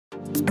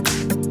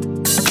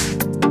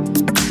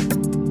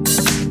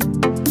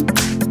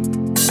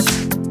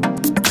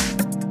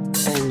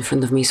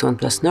front of me is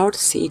OnePlus Nord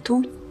CE2,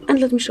 and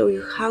let me show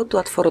you how to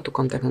add photo to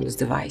contact on this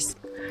device.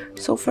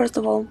 So first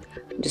of all,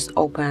 just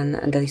open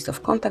the list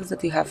of contacts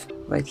that you have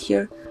right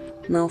here.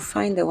 Now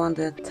find the one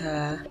that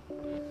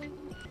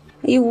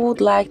you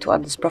would like to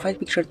add this profile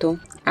picture to.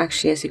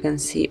 Actually, as you can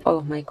see, all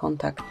of my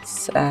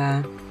contacts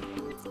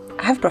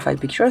have profile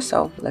pictures,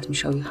 so let me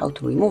show you how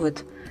to remove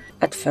it.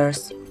 At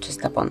first,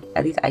 just tap on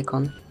edit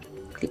icon,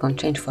 click on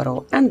change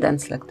photo, and then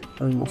select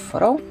remove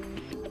photo.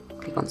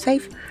 Click on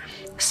save.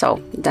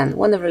 So then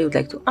whenever you would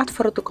like to add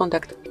photo to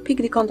contact, pick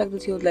the contact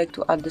that you would like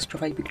to add this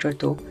profile picture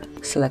to,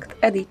 select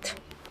edit,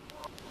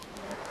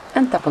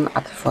 and tap on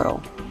add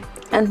photo.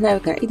 And now you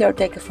can either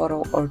take a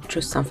photo or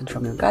choose something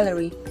from your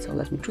gallery. So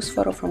let me choose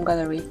photo from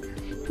gallery.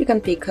 You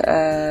can pick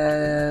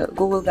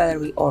Google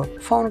Gallery or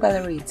phone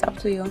gallery, it's up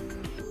to you.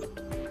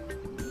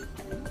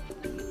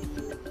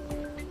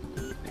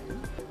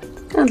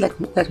 And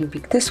let me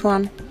pick this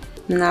one.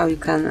 Now you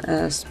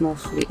can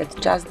smoothly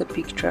adjust the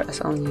picture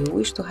as only you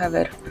wish to have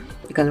it.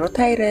 You can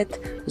rotate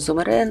it, zoom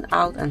it in,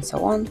 out, and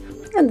so on,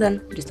 and then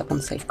just tap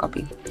on save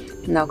copy.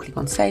 Now click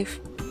on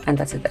save, and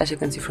that's it. As you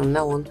can see from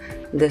now on,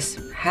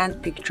 this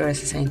hand picture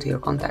is assigned to your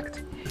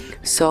contact.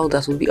 So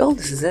that will be all.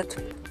 This is it.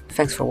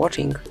 Thanks for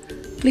watching.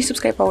 Please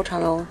subscribe our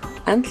channel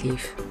and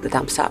leave the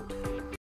thumbs up.